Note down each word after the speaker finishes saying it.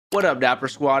What up, Dapper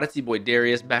Squad? It's your boy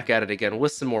Darius back at it again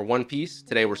with some more One Piece.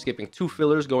 Today we're skipping 2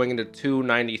 fillers going into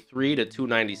 293 to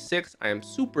 296. I am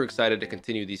super excited to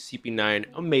continue these CP9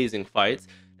 amazing fights.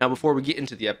 Now, before we get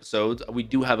into the episodes, we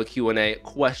do have a Q&A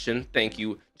question. Thank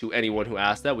you to anyone who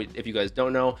asked that. If you guys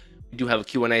don't know, we do have a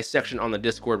Q&A section on the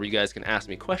Discord where you guys can ask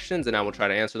me questions and I will try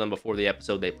to answer them before the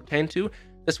episode they pertain to.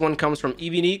 This one comes from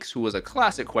Evineeks, who was a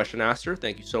classic question asker.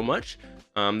 Thank you so much.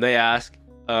 They ask,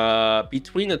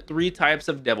 between the 3 types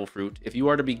of devil fruit, if you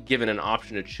are to be given an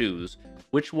option to choose,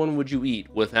 which one would you eat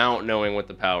without knowing what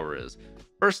the power is?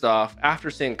 First off,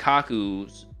 after seeing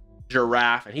Kaku's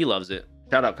giraffe, and he loves it,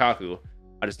 shout out Kaku,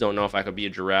 I just don't know if I could be a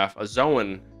giraffe. A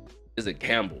Zoan is a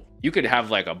gamble. You could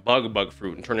have like a bug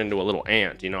fruit and turn into a little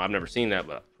ant. You know, I've never seen that,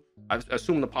 but I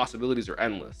assume the possibilities are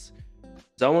endless.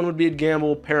 Zoan would be a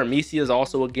gamble. Paramecia is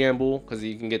also a gamble because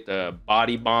you can get the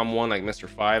body bomb one like Mr.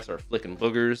 5, start flicking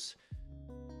boogers.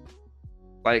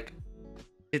 Like,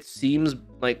 it seems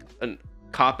like a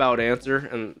cop-out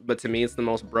answer, but to me it's the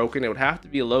most broken. It would have to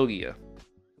be a Logia.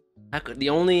 The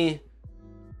only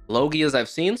Logias I've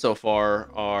seen so far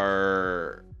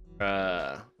are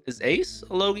is Ace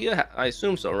a Logia? I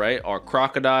assume so, right? Or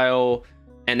Crocodile,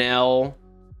 NL,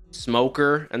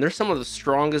 Smoker, and they're some of the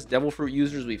strongest devil fruit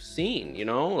users we've seen, you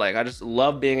know? Like, I just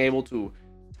love being able to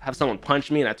have someone punch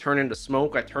me and I turn into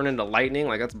smoke, I turn into lightning.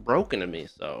 Like, that's broken to me,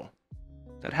 so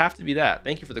that'd have to be that.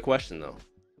 Thank you for the question, though.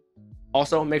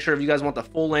 Also, make sure if you guys want the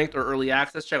full length or early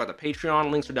access, check out the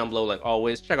Patreon. Links are down below, like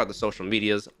always. Check out the social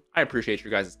medias. I appreciate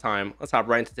your guys' time. Let's hop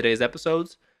right into today's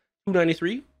episodes.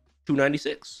 293,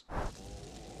 296.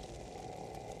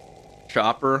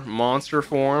 Chopper, monster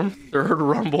form, third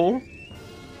rumble.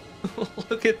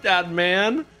 Look at that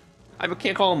man. I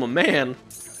can't call him a man.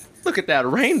 Look at that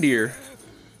reindeer.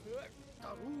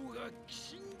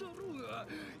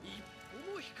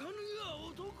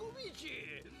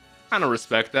 Kind of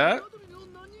respect that.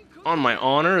 On my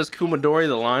honor as Kumadori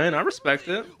the lion, I respect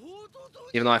it.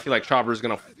 Even though I feel like Chopper is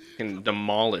gonna fucking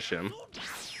demolish him.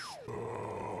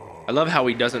 I love how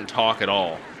he doesn't talk at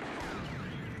all.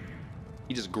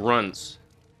 He just grunts.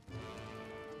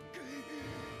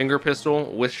 Finger pistol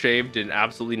with shave did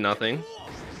absolutely nothing.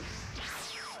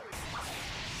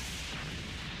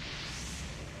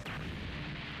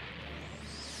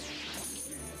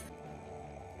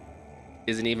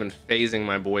 Isn't even phasing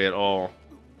my boy at all.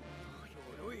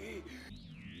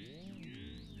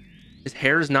 His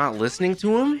hair is not listening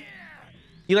to him?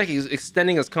 He like he's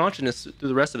extending his consciousness through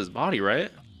the rest of his body,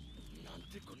 right?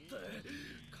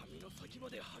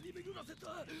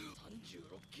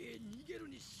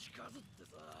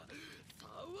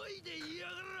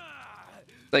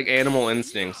 It's like animal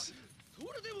instincts.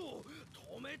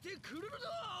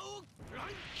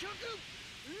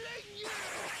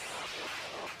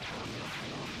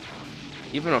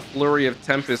 Even a flurry of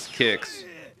Tempest kicks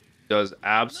does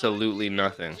absolutely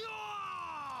nothing.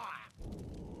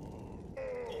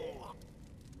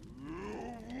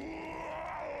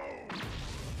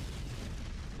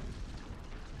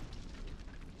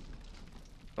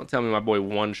 Don't tell me my boy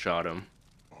one-shot him.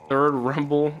 Third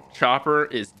rumble Chopper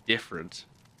is different.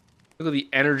 Look at the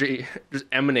energy just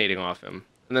emanating off him.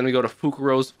 And then we go to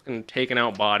Fukuro's and taken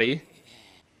out body.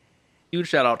 Huge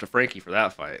shout out to Frankie for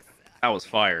that fight. That was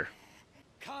fire.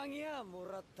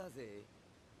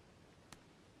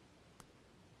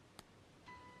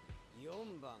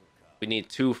 We need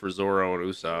 2 for Zoro and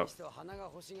Usopp.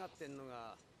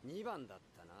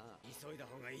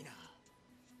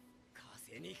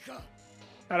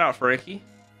 Shout out Frankie.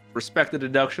 Respect the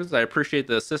deductions. I appreciate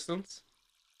the assistance.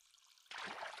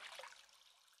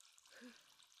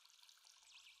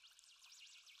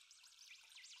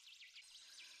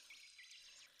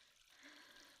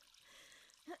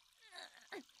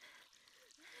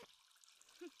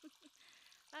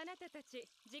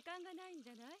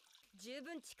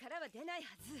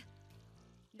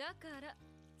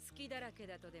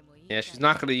 Yeah, she's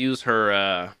not going to use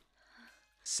her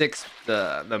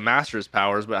the master's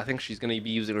powers, but I think she's going to be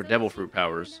using her devil fruit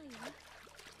powers.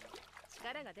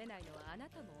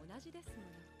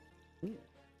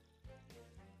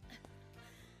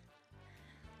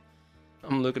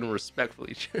 I'm looking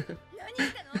respectfully.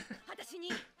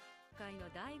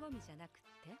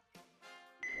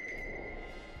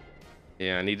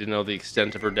 Yeah, I need to know the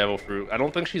extent of her devil fruit. I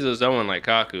don't think she's a Zoan like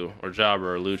Kaku or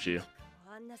Jabra or Lucci.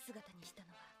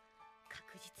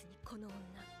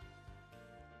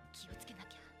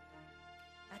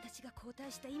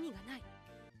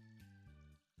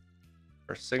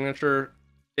 Her signature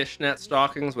fishnet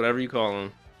stockings, whatever you call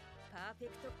them.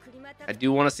 I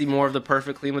do want to see more of the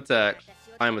perfect climb attack.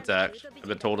 I've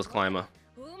been told it's Clima.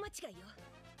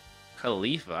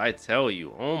 Khalifa, I tell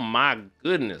you. Oh my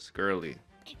goodness, girly.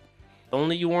 If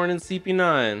only you weren't in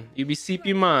CP9. You'd be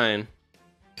CP mine.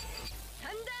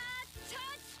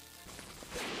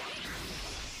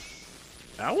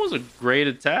 That was a great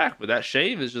attack, but that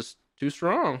shave is just too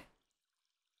strong.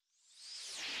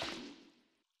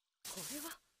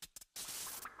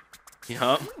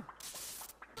 Yup.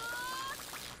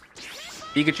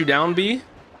 Pikachu down, B.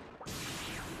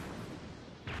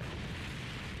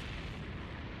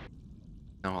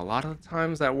 Now, a lot of the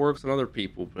times that works on other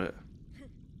people, but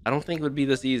I don't think it would be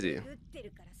this easy. What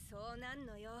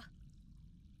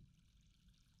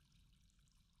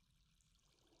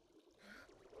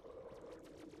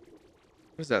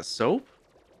is that, soap?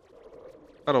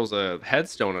 I thought it was a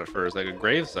headstone at first, like a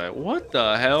gravesite. What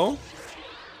the hell?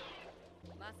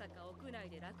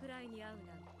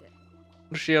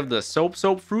 Does she have the soap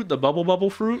fruit, the bubble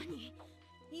fruit?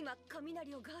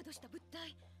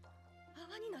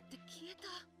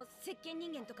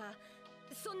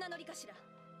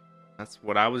 That's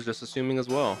what I was just assuming as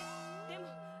well.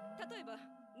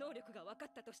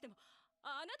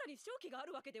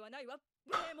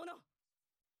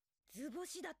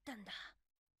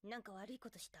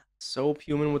 Soap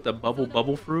human with the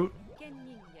bubble fruit?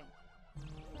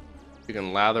 You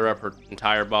can lather up her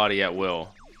entire body at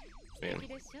will. Man.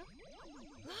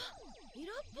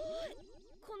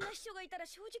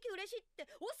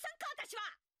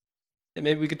 Hey,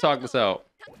 maybe we could talk this out.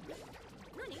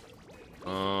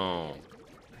 Oh.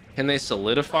 Can they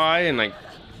solidify and like...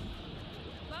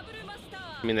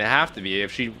 I mean, they have to be.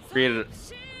 If she created...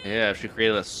 Yeah, if she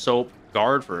created a soap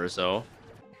guard for herself.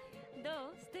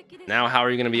 Now how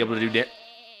are you going to be able to do that?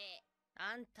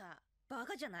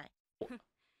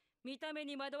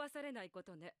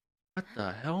 What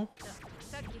the hell?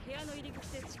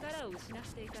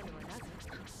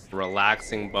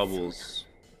 Relaxing bubbles.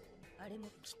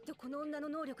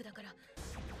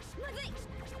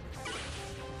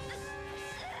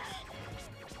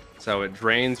 So it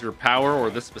drains your power, or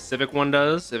this specific one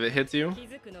does if it hits you.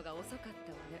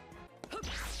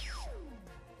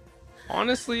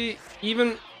 Honestly,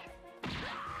 even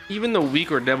the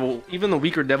weaker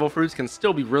devil fruits can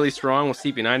still be really strong with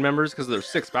CP9 members because they're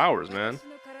 6 powers, man.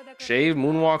 Shave,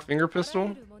 moonwalk, finger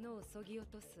pistol.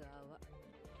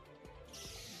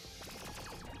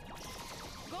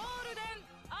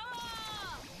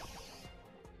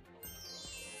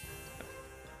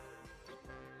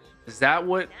 Is that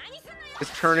what is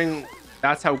turning?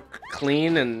 That's how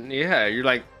clean and yeah, you're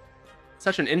like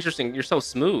such an interesting. You're so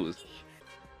smooth.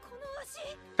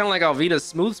 Kind of like Alvida's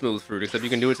smooth fruit, except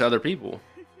you can do it to other people.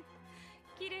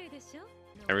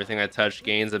 Everything I touch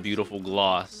gains a beautiful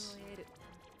gloss.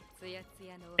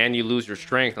 And you lose your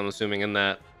strength, I'm assuming, in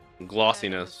that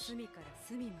glossiness.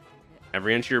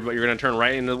 Every inch you're gonna turn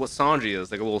right into what Sanji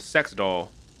is, like a little sex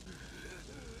doll.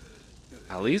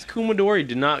 At least Kumadori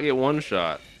did not get one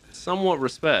shot. Somewhat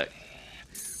respect.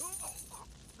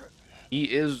 He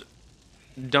is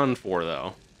done for,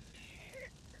 though.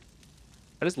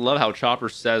 I just love how Chopper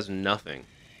says nothing.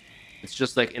 It's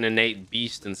just like an innate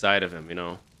beast inside of him, you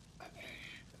know?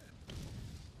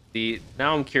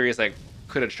 Now I'm curious, like,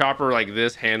 could a Chopper like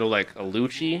this handle like a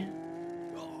Lucci?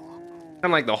 Kind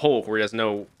of like the Hulk, where he has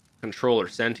no control or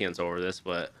sentience over this,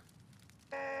 but...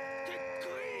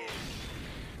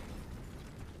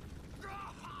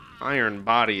 Iron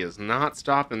Body is not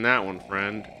stopping that one,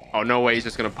 friend. Oh, no way, he's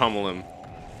just gonna pummel him.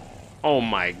 Oh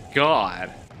my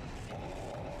god.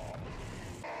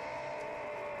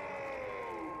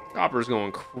 Chopper's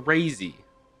going crazy.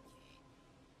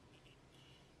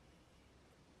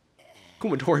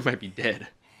 Kumadori might be dead.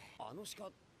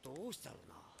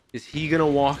 Is he gonna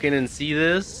walk in and see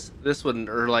this? This would,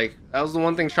 or like, that was the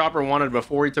one thing Chopper wanted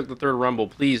before he took the 3rd Rumble.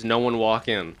 Please, no one walk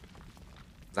in.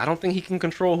 I don't think he can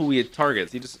control who he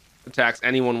targets. He just attacks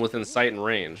anyone within sight and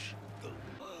range.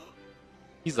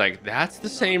 He's like, that's the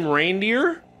same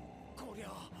reindeer?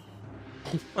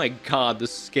 Oh my god, the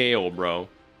scale, bro.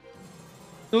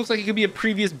 It looks like he could be a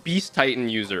previous Beast Titan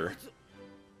user.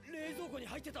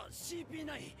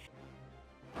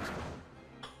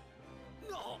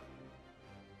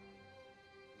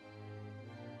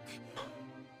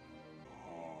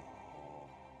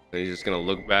 And he's just gonna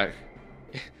look back.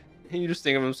 You just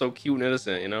think of him so cute and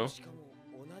innocent, you know?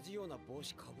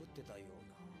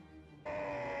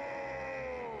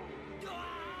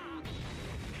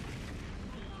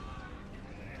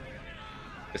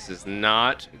 This is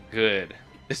not good.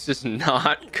 This is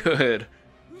not good.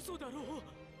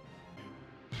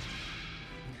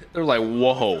 They're like,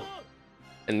 whoa.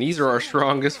 And these are our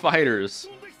strongest fighters.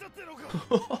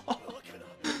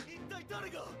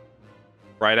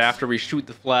 Right after we shoot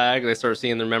the flag, they start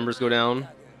seeing their members go down.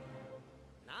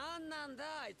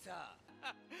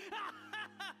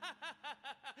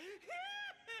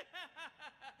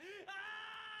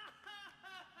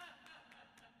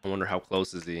 I wonder how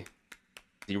close is he? Is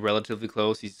he relatively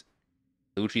close?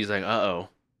 Lucci's like, uh-oh.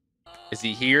 Is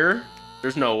he here?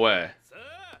 There's no way.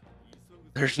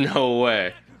 There's no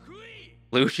way.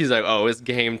 Lucci's like, oh, it's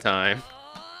game time.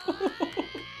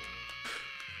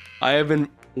 I have been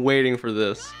waiting for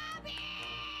this.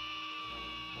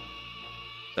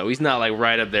 So he's not like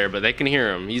right up there, but they can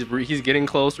hear him. He's getting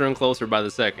closer and closer by the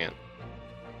second.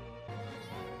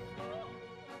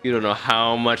 You don't know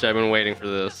how much I've been waiting for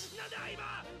this.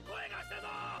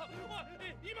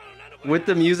 With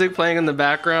the music playing in the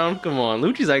background, come on.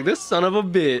 Lucci's like, this son of a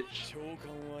bitch.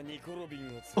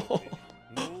 Oh.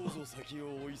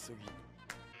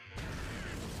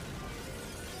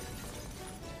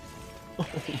 Oh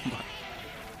my.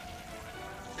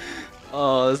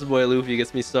 Oh, this boy Luffy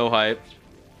gets me so hyped.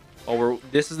 Oh,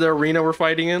 this is the arena we're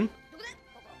fighting in?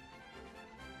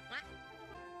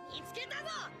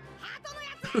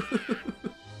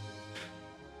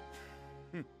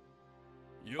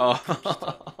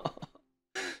 Oh.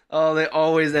 Oh, they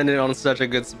always end it on such a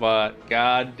good spot.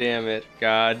 God damn it.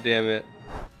 God damn it.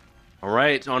 All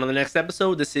right, on to the next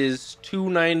episode. This is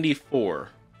 294.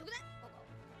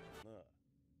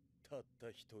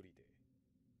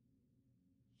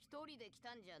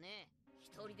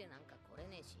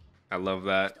 I love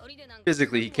that.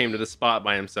 Physically, he came to the spot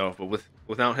by himself, but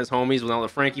without his homies, without the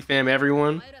Frankie fam,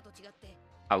 everyone.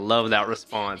 I love that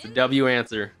response. W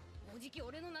answer.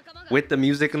 With the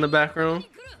music in the background.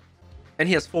 And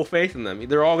he has full faith in them.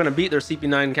 They're all going to beat their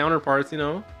CP9 counterparts, you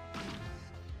know.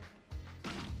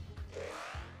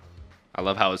 I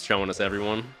love how it's showing us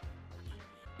everyone.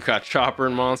 We got Chopper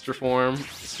in monster form.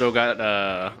 Still got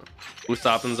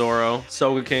Usopp and Zoro.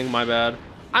 Soga King, my bad.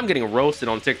 I'm getting roasted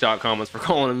on TikTok comments for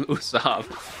calling him Usopp.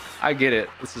 I get it.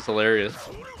 This is hilarious.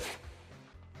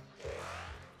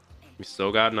 We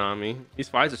still got Nami. These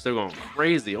fights are still going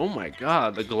crazy. Oh my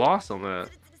god, the gloss on that.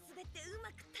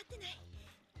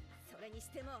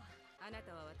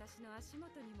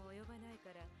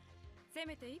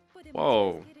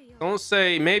 Whoa. Don't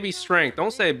say maybe strength.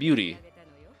 Don't say beauty.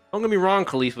 Don't get me wrong,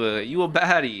 Khalifa. You a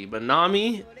baddie. But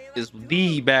Nami is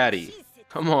the baddie.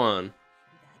 Come on.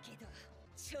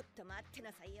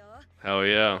 Hell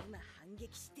yeah.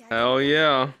 Hell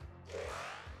yeah.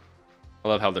 I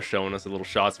love how they're showing us the little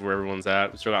shots of where everyone's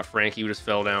at. We still got Frankie who just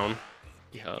fell down.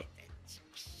 Yeah.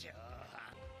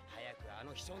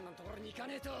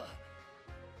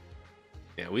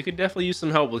 Yeah, we could definitely use some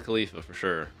help with Khalifa for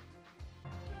sure.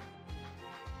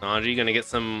 Sanji, gonna get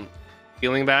some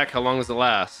feeling back? How long does it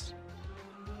last?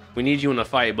 We need you in a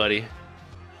fight, buddy.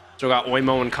 Still got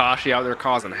Oimo and Kashi out there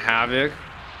causing havoc.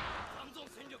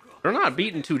 They're not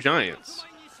beating two giants.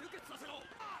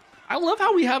 I love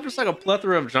how we have just like a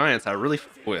plethora of giants I really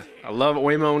fuck with. I love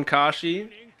Oimo and Kashi.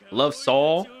 I love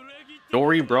Saul.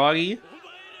 Dory, Broggy.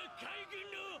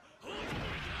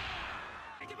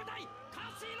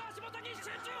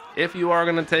 If you are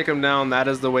going to take him down, that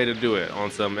is the way to do it on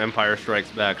some Empire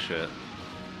Strikes Back shit.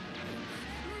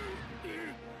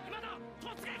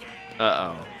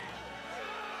 Uh-oh.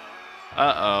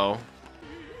 Uh-oh.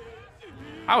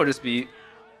 I would just be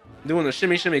doing the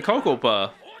shimmy shimmy Cocoa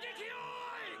Puff.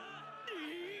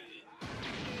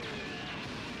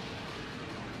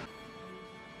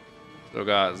 Still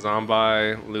got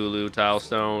Zombai, Lulu,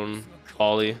 Tilestone,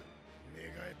 Polly.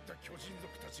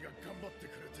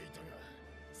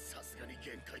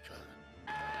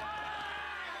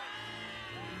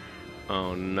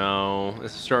 Oh no,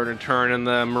 this is starting to turn in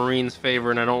the Marines'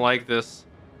 favor and I don't like this.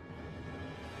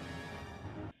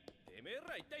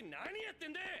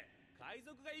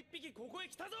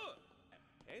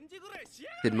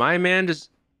 Did my man just...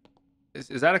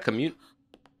 Is that a commute?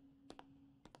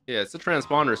 Yeah, it's a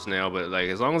transponder snail, but like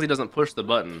as long as he doesn't push the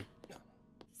button.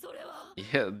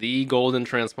 Yeah, the golden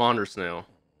transponder snail.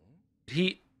 Did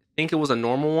he think it was a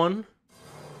normal one?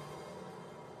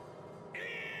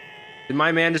 Did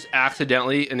my man just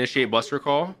accidentally initiate Buster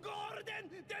Call?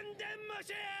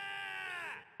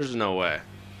 There's no way.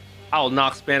 I'll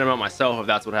knock Spam him out myself if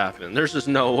that's what happened. There's just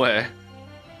no way.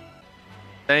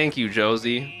 Thank you,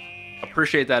 Josie.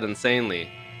 Appreciate that insanely.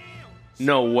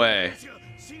 No way.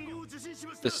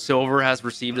 The silver has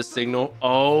received a signal.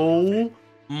 Oh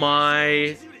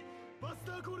my.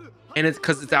 And it's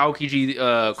because it's Aokiji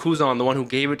Kuzan, the one who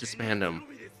gave it to Spandam.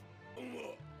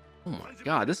 Oh my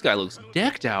god, this guy looks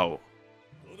decked out.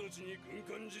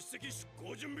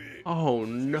 Oh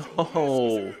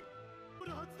no.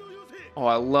 Oh,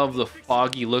 I love the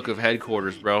foggy look of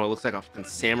headquarters, bro. It looks like a fucking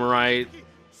samurai.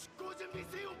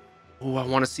 Oh, I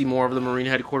want to see more of the Marine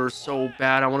headquarters so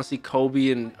bad. I want to see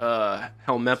Kobe and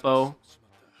Helmeppo.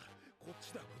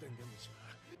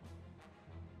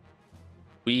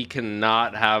 We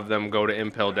cannot have them go to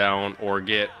Impel Down or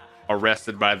get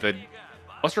arrested by the...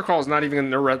 Buster Call is not even...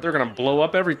 They're going to blow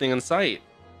up everything in sight.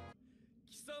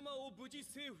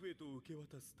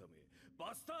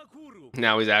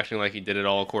 Now he's acting like he did it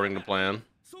all according to plan.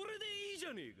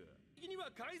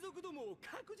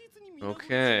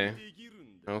 Okay.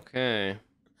 Okay.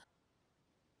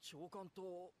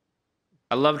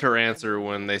 I loved her answer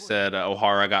when they said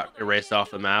O'Hara got erased off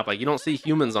the map. Like, you don't see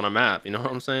humans on a map, you know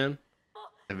what I'm saying?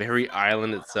 The very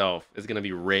island itself is going to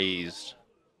be razed.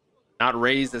 Not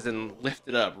raised as in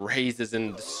lifted up, raised as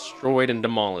in destroyed and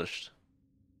demolished.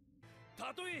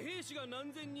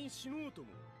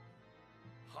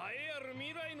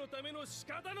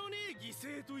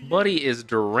 Buddy is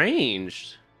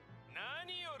deranged.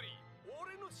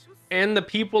 And the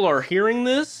people are hearing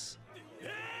this?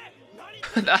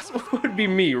 That's what would be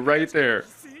me right there.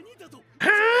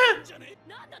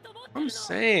 I'm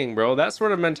saying, bro, that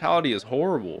sort of mentality is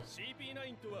horrible.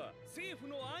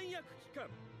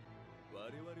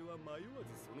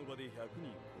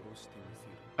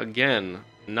 Again,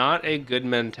 not a good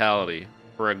mentality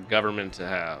for a government to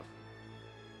have.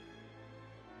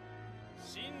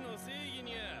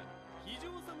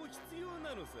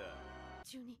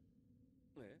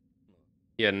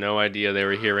 He had no idea they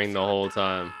were hearing the whole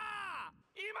time.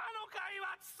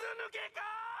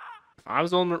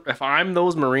 If I'm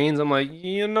those Marines, I'm like,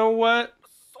 you know what?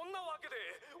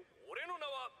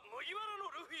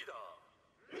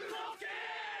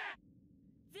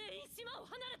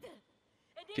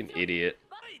 An idiot.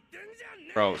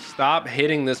 Bro, stop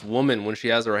hitting this woman when she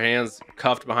has her hands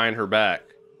cuffed behind her back.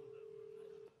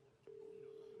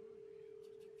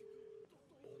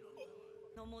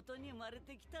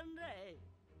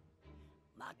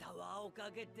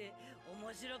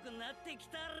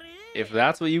 If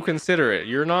that's what you consider it,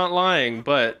 you're not lying,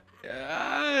 but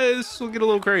this will get a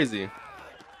little crazy.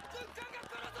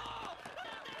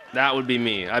 That would be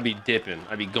me. I'd be dipping.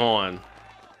 I'd be gone.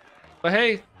 But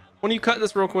hey, when do you cut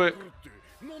this real quick?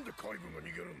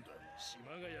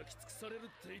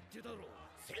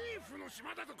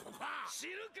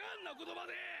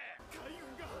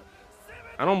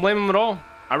 I don't blame him at all.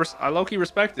 I low-key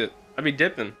respect it. I'd be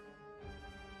dipping.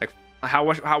 Like,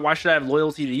 why should I have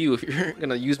loyalty to you if you're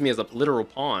gonna use me as a literal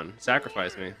pawn?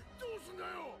 Sacrifice me.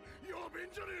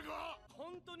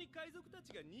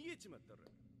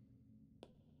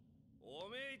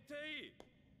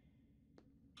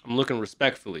 I'm looking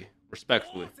respectfully.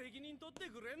 Respectfully.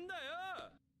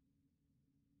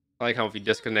 I like how if you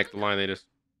disconnect the line, they just...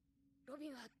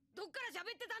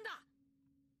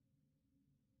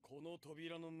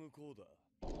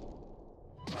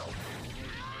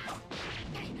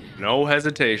 No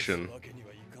hesitation.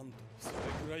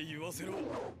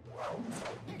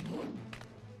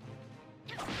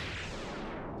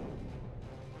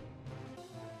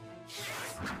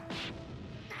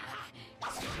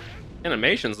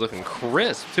 Animation's looking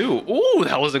crisp too. Ooh,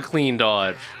 that was a clean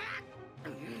dodge.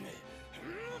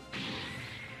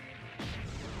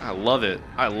 I love it.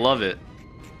 I love it.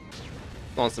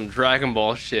 On some Dragon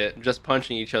Ball shit, just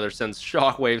punching each other sends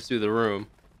shockwaves through the room.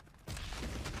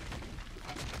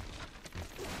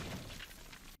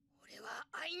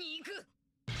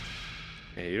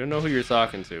 Hey, you don't know who you're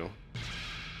talking to.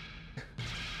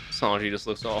 Sanji just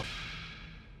looks off.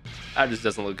 That just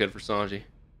doesn't look good for Sanji.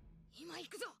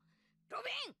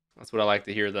 That's what I like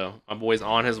to hear, though. My boy's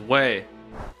on his way.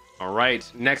 All right,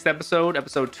 next episode,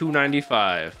 episode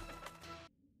 295.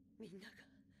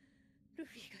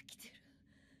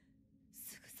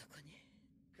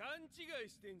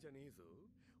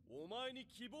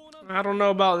 I don't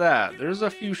know about that. There's a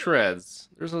few shreds.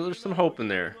 There's some hope in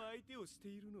there.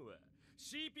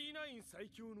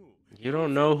 You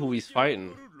don't know who he's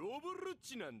fighting.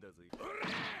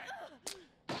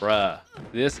 Bruh,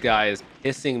 this guy is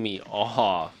pissing me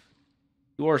off.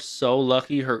 You are so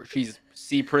lucky she's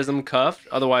C Prism cuffed.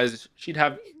 Otherwise, she'd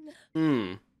have...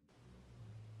 Oh,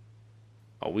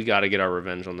 we gotta get our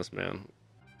revenge on this man.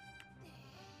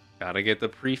 Gotta get the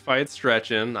pre-fight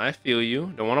stretch in. I feel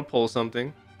you. Don't want to pull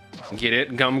something. Get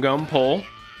it. Gum gum pull.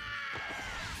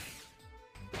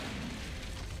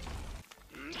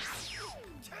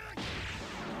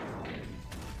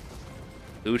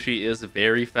 Lucci is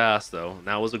very fast, though.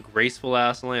 That was a graceful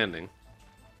ass landing.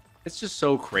 It's just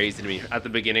so crazy to me. At the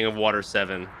beginning of Water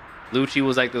 7, Lucci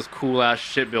was like this cool ass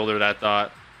shipbuilder that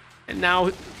thought, and now,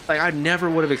 like, I never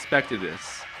would have expected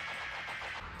this.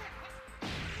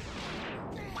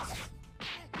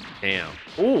 Damn.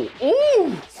 Oh,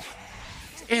 oh!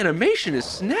 This animation is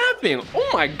snapping. Oh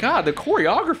my god, the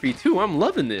choreography too. I'm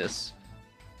loving this.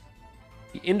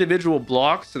 The individual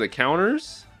blocks to the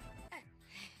counters.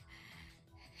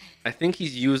 I think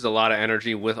he's used a lot of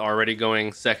energy with already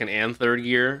going second and third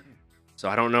gear. So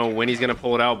I don't know when he's going to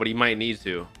pull it out, but he might need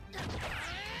to.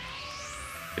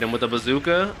 Hit him with a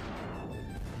bazooka.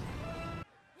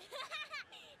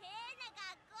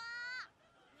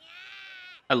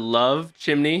 I love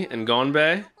Chimney and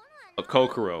Gonbei, but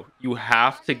Kokoro, you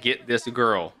have to get this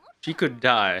girl. She could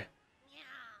die.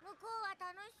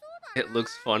 It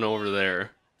looks fun over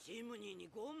there.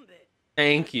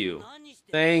 Thank you.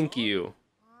 Thank you.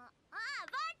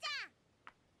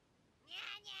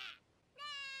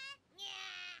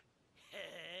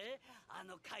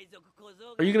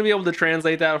 Are you going to be able to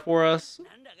translate that for us?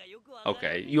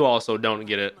 Okay, you also don't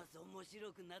get it.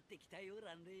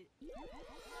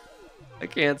 I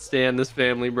can't stand this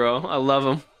family, bro. I love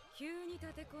them.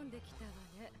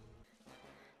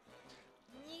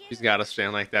 She's got to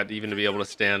stand like that even to be able to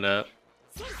stand up.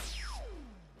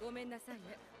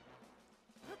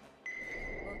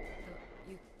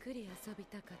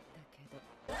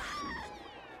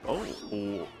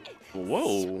 Oh,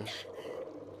 whoa.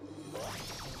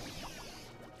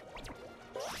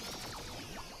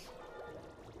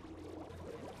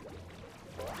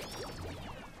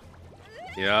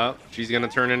 Yeah, she's gonna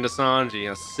turn into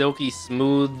Sanji, a silky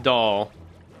smooth doll.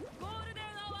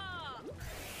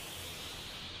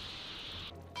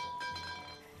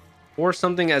 Or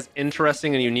something as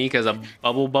interesting and unique as a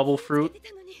bubble fruit.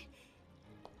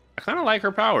 I kind of like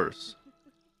her powers.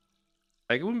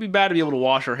 Like, it wouldn't be bad to be able to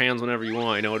wash her hands whenever you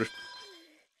want, you know. Just...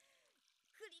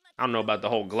 I don't know about the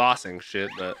whole glossing shit,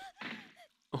 but...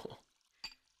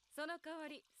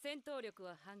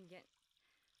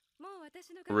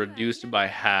 Reduced by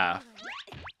half.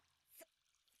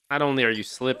 Not only are you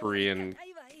slippery and,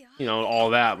 you know, all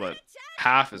that, but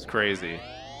half is crazy.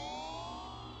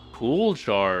 Cool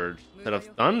charge. Instead of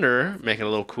thunder, make it a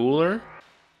little cooler.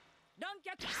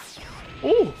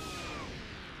 Ooh!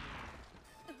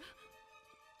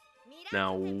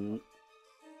 Now...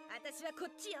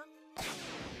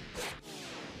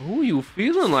 Who you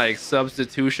feeling like,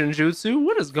 substitution jutsu?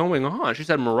 What is going on? She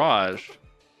said Mirage.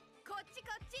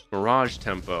 Mirage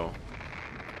tempo.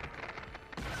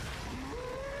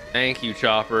 Thank you,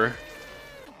 Chopper.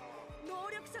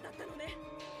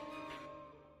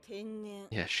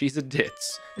 Yeah, she's a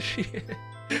ditz. She did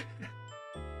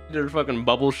her fucking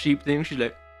bubble sheep thing. She's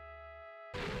like...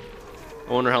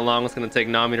 I wonder how long it's gonna take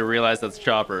Nami to realize that's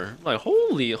Chopper. Like,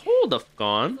 holy, hold the fuck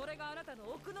on.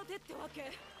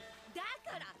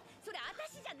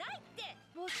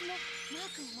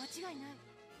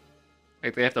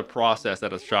 Like, they have to process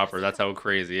that as Chopper. That's how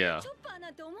crazy, yeah.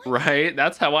 Right?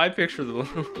 That's how I picture the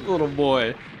little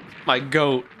boy. My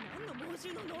goat.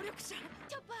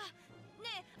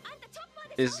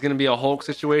 Is this gonna be a Hulk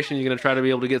situation? You're gonna try to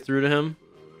be able to get through to him?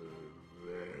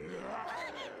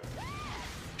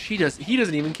 He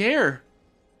doesn't even care.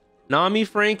 Nami,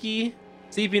 Frankie,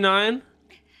 CP9.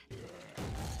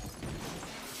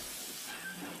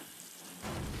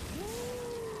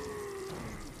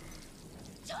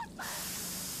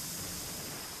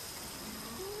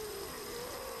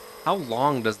 How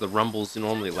long does the rumbles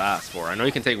normally last for? I know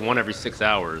you can take one every 6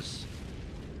 hours.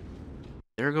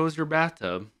 There goes your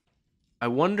bathtub. I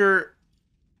wonder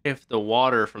if the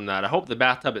water from that... I hope the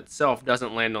bathtub itself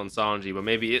doesn't land on Sanji, but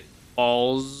maybe it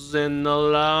falls in the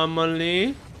anomaly.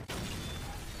 I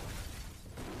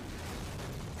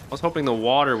was hoping the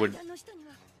water would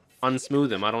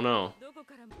unsmooth him. I don't know.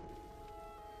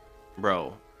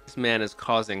 Bro, this man is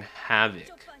causing havoc.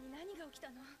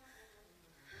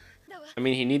 I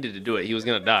mean, he needed to do it. He was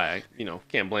gonna die. I, you know,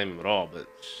 can't blame him at all, but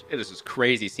it is just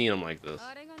crazy seeing him like this.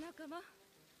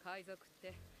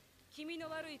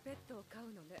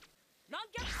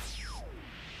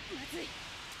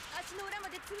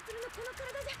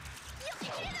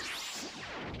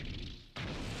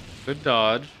 Good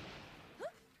dodge.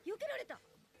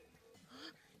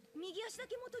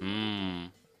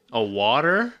 A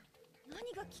water?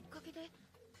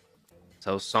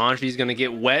 So Sanji's gonna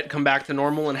get wet, come back to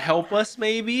normal, and help us,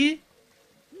 maybe?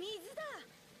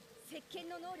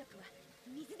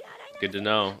 Good to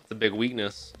know. It's a big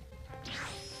weakness.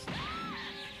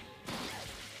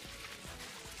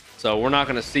 So we're not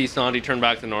gonna see Sanji turn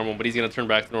back to normal, but he's gonna turn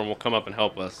back to normal, come up and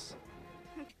help us.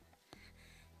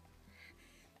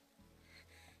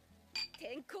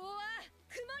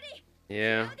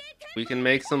 Yeah, we can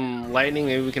make some lightning,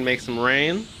 maybe we can make some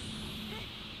rain.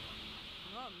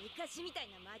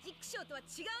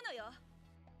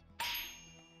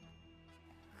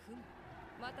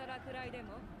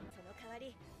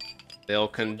 They'll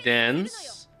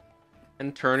condense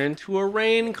and turn into a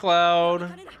rain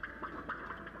cloud.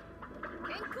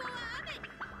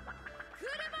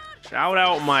 Shout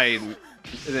out my,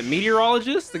 is it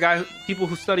meteorologist? The guy, people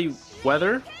who study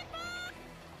weather?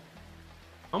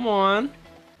 Come on.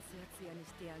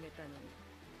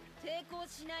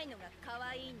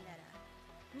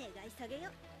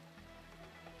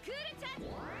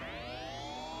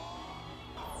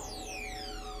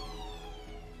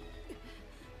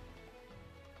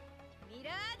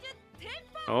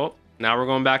 Oh, now we're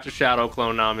going back to Shadow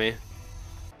Clone Nami.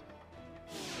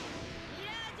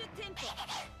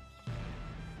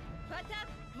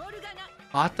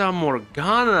 Fata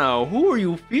Morgana, who are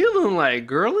you feeling like,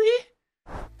 girly?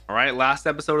 All right, last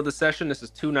episode of the session. This is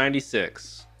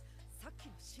 296.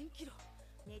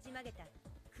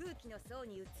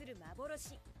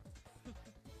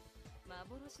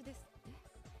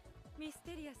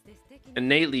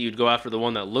 Innately, you'd go after the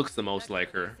one that looks the most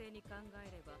like her.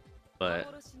 But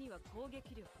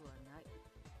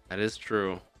that is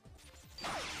true.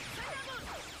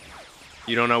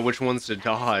 You don't know which ones to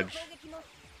dodge.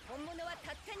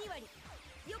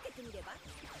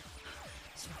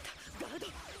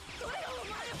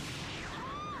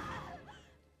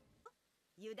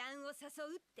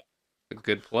 A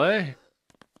good play.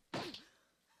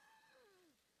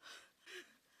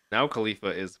 Now Khalifa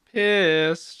is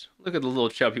pissed. Look at the little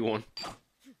chubby one.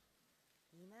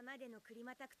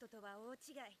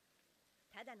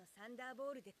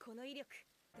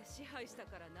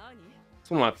 It's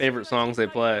one of my favorite songs they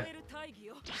play.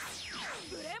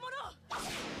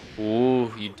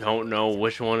 Ooh, you don't know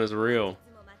which one is real.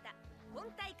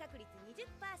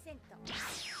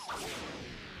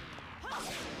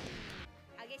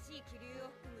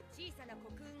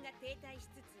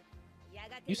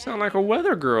 You sound like a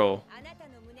weather girl.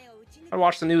 I'd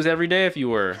watch the news every day if you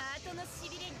were.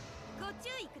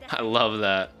 I love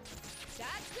that.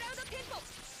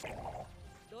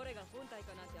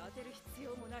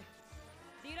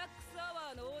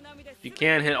 You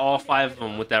can't hit all 5 of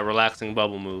them with that relaxing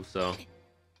bubble move, so.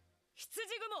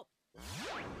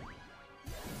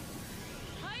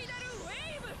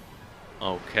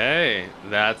 Okay,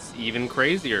 that's even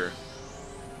crazier.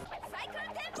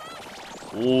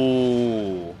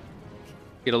 Ooh.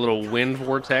 Get a little wind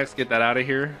vortex, get that out of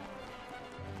here.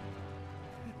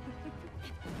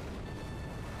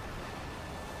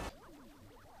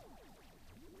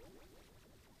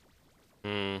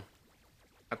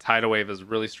 A tidal wave is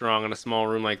really strong in a small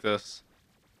room like this.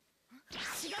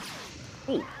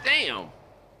 Oh, damn!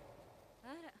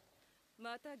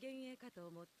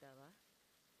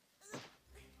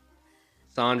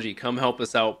 Sanji, come help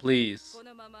us out, please.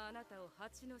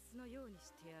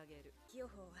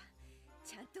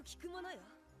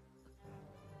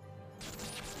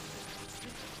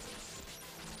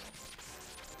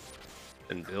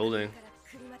 Been building.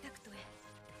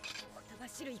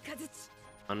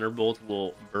 Thunderbolt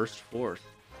will burst forth.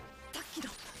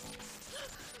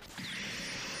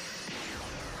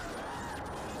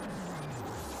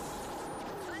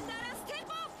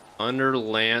 Under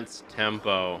Lance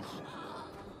Tempo.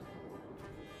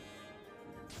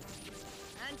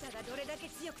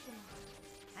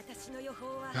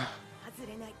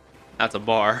 That's a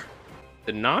bar.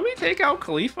 Did Nami take out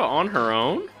Khalifa on her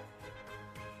own?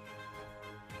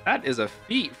 That is a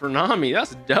feat for Nami.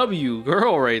 That's W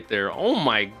girl right there. Oh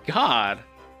my god.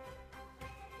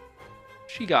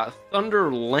 She got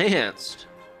Thunder Lanced.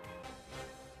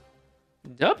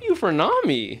 W for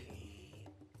Nami.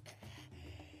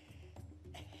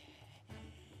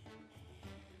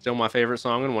 Still my favorite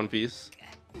song in One Piece.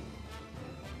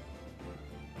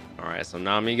 Alright, so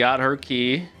Nami got her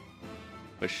key,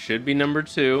 which should be number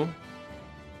 2.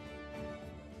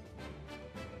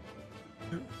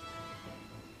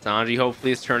 Sanji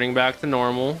hopefully is turning back to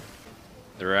normal.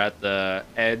 They're at the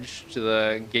edge to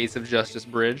the Gates of Justice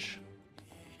Bridge.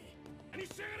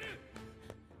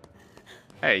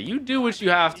 Hey, you do what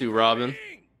you have to, Robin.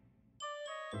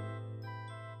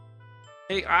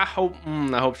 Hey, I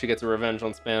hope she gets a revenge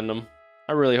on Spandam.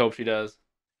 I really hope she does.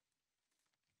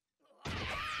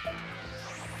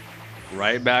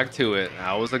 Right back to it.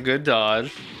 That was a good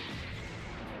dodge.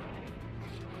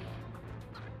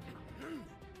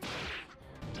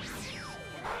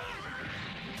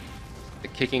 The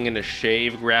kicking into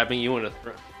shave, grabbing you into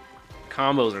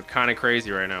combos are kind of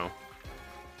crazy right now.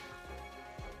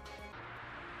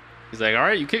 He's like, all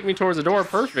right, you kicked me towards the door.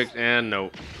 Perfect. And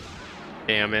nope.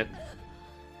 Damn it.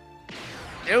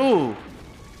 Ew.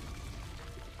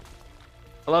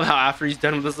 I love how after he's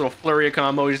done with this little flurry of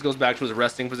combo, he just goes back to his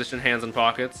resting position, hands in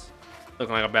pockets,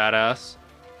 looking like a badass.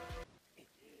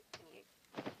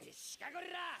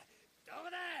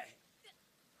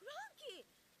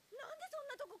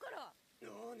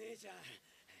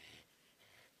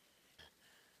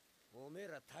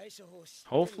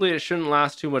 Hopefully it shouldn't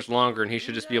last too much longer and he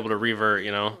should just be able to revert,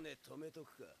 you know?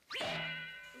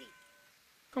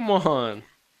 Come on.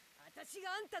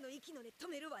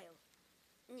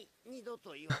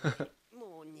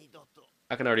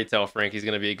 I can already tell Frankie's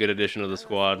going to be a good addition to the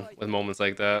squad with moments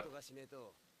like that.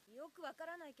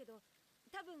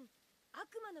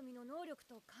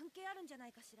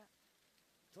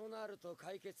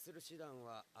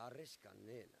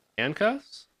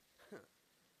 Handcuffs?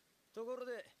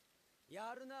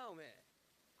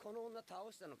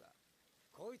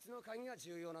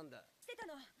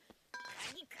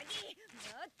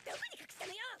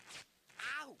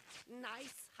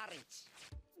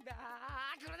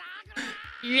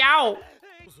 Yow!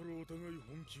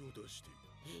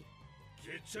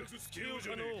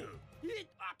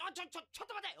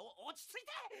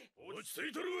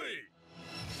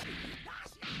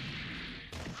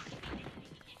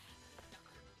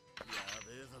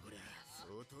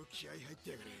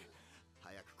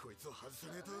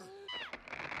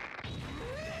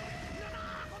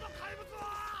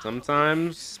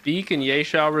 Sometimes speak and ye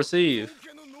shall receive.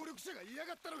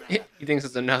 He thinks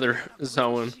it's another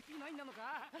zone.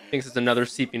 Thinks it's another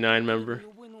CP9 member.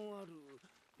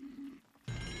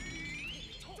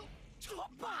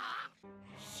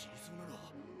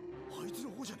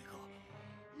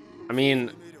 I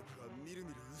mean,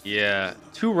 yeah,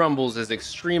 2 rumbles is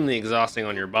extremely exhausting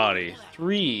on your body.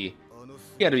 3,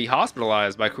 you had to be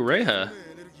hospitalized by Kureha.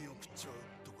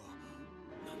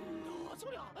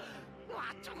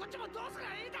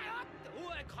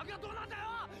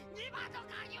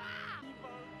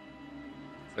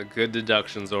 It's a good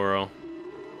deduction, Zoro.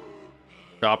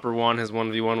 Chopper won his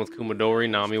 1v1 with Kumadori.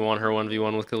 Nami won her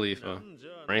 1v1 with Khalifa.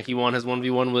 Frankie won his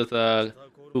 1v1 with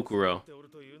Fukuro.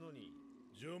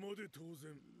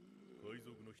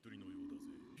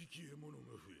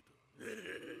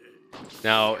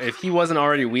 Now, if he wasn't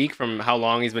already weak from how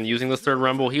long he's been using this third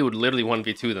rumble, he would literally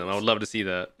 1v2 them. I would love to see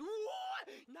that.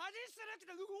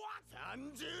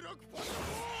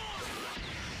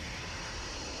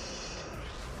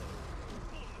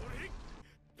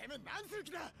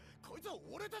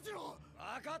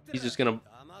 He's just gonna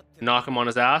knock him on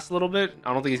his ass a little bit.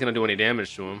 I don't think he's gonna do any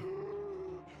damage to him.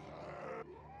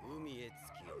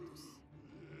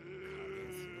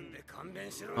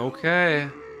 Okay.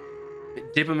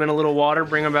 Dip him in a little water,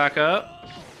 bring him back up.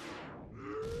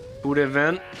 Food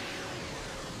event.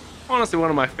 Honestly, one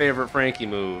of my favorite Frankie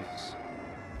moves.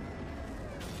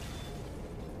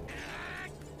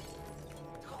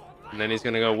 And then he's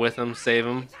gonna go with him, save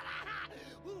him.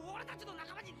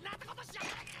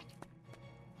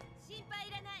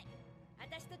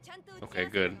 Okay,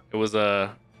 good. It was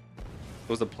a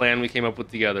plan we came up with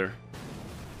together.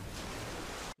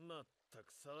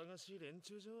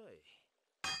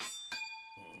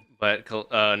 But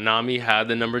Nami had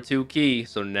the number 2 key,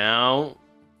 so now,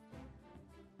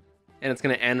 and it's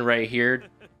gonna end right here.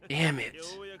 Damn it!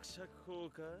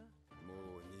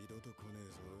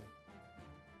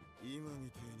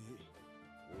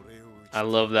 I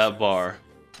love that bar.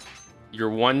 Your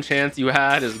one chance you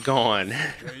had is gone.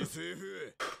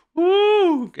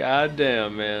 Woo!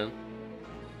 Goddamn, man.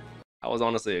 That was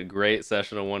honestly a great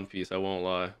session of One Piece, I won't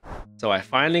lie. So I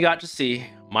finally got to see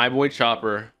my boy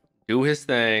Chopper do his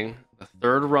thing. The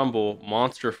third rumble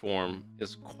monster form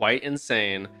is quite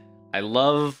insane. I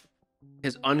love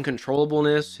his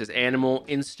uncontrollableness, his animal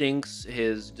instincts,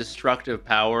 his destructive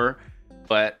power,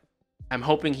 but I'm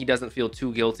hoping he doesn't feel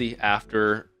too guilty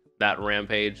after that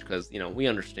rampage, because, you know, we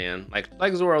understand.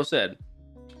 Like Zoro said,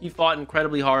 he fought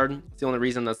incredibly hard. It's the only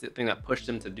reason, that's the thing that pushed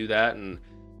him to do that and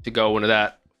to go into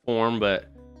that form, but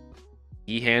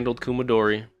he handled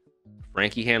Kumadori.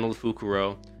 Frankie handled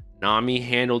Fukuro. Nami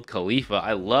handled Khalifa.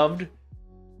 I loved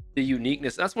the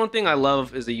uniqueness. That's one thing I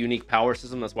love, is a unique power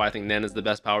system. That's why I think Nen is the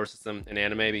best power system in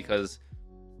anime, because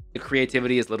the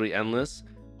creativity is literally endless.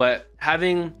 But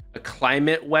having a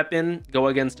climate weapon go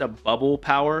against a bubble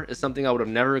power is something I would have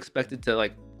never expected to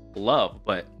love.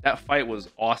 But that fight was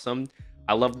awesome.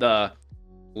 I love the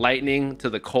lightning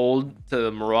to the cold to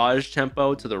the mirage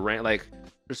tempo to the rain.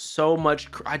 There's so much.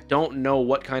 I don't know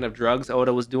what kind of drugs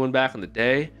Oda was doing back in the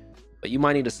day, but you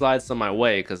might need to slide some my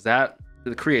way, because the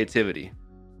creativity.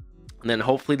 And then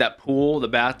hopefully that pool, the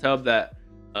bathtub that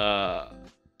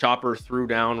Chopper threw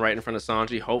down right in front of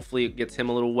Sanji, hopefully it gets him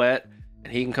a little wet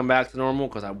and he can come back to normal,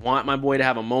 because I want my boy to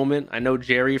have a moment. I know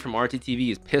Jerry from RTTV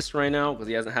is pissed right now because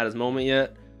he hasn't had his moment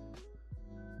yet.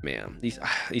 Man, these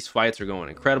fights are going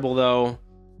incredible though.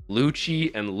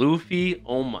 Lucci and Luffy,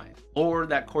 oh my lord,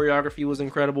 that choreography was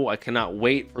incredible. I cannot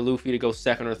wait for Luffy to go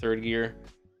second or third gear.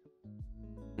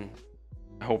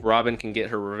 I hope Robin can get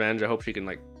her revenge. I hope she can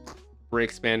like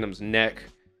break Spandam's neck.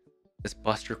 This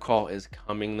Buster Call is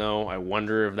coming though. I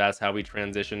wonder if that's how we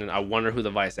transition. And I wonder who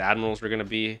the Vice Admirals are going to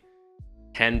be.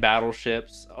 10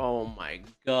 battleships. Oh my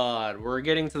god. We're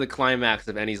getting to the climax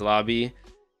of Enies Lobby.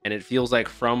 And it feels like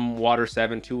from Water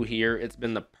 7 to here, it's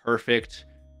been the perfect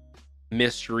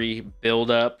mystery build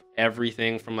up.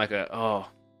 Everything from like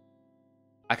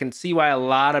I can see why a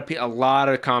lot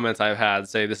of comments I've had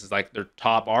say this is like their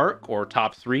top arc or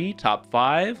top 3, top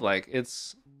 5. Like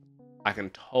I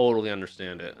can totally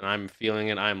understand it, and I'm feeling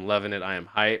it. I'm loving it. I am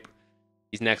hype.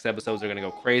 These next episodes are gonna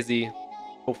go crazy.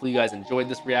 Hopefully you guys enjoyed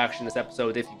this reaction, this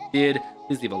episode. If you did,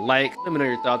 please leave a like. Let me know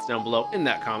your thoughts down below in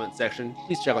that comment section.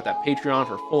 Please check out that Patreon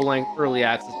for full length, early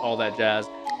access, all that jazz.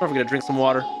 Don't forget to drink some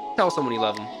water. Tell someone you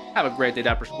love them. Have a great day,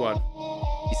 Dapper Squad.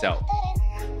 Peace out.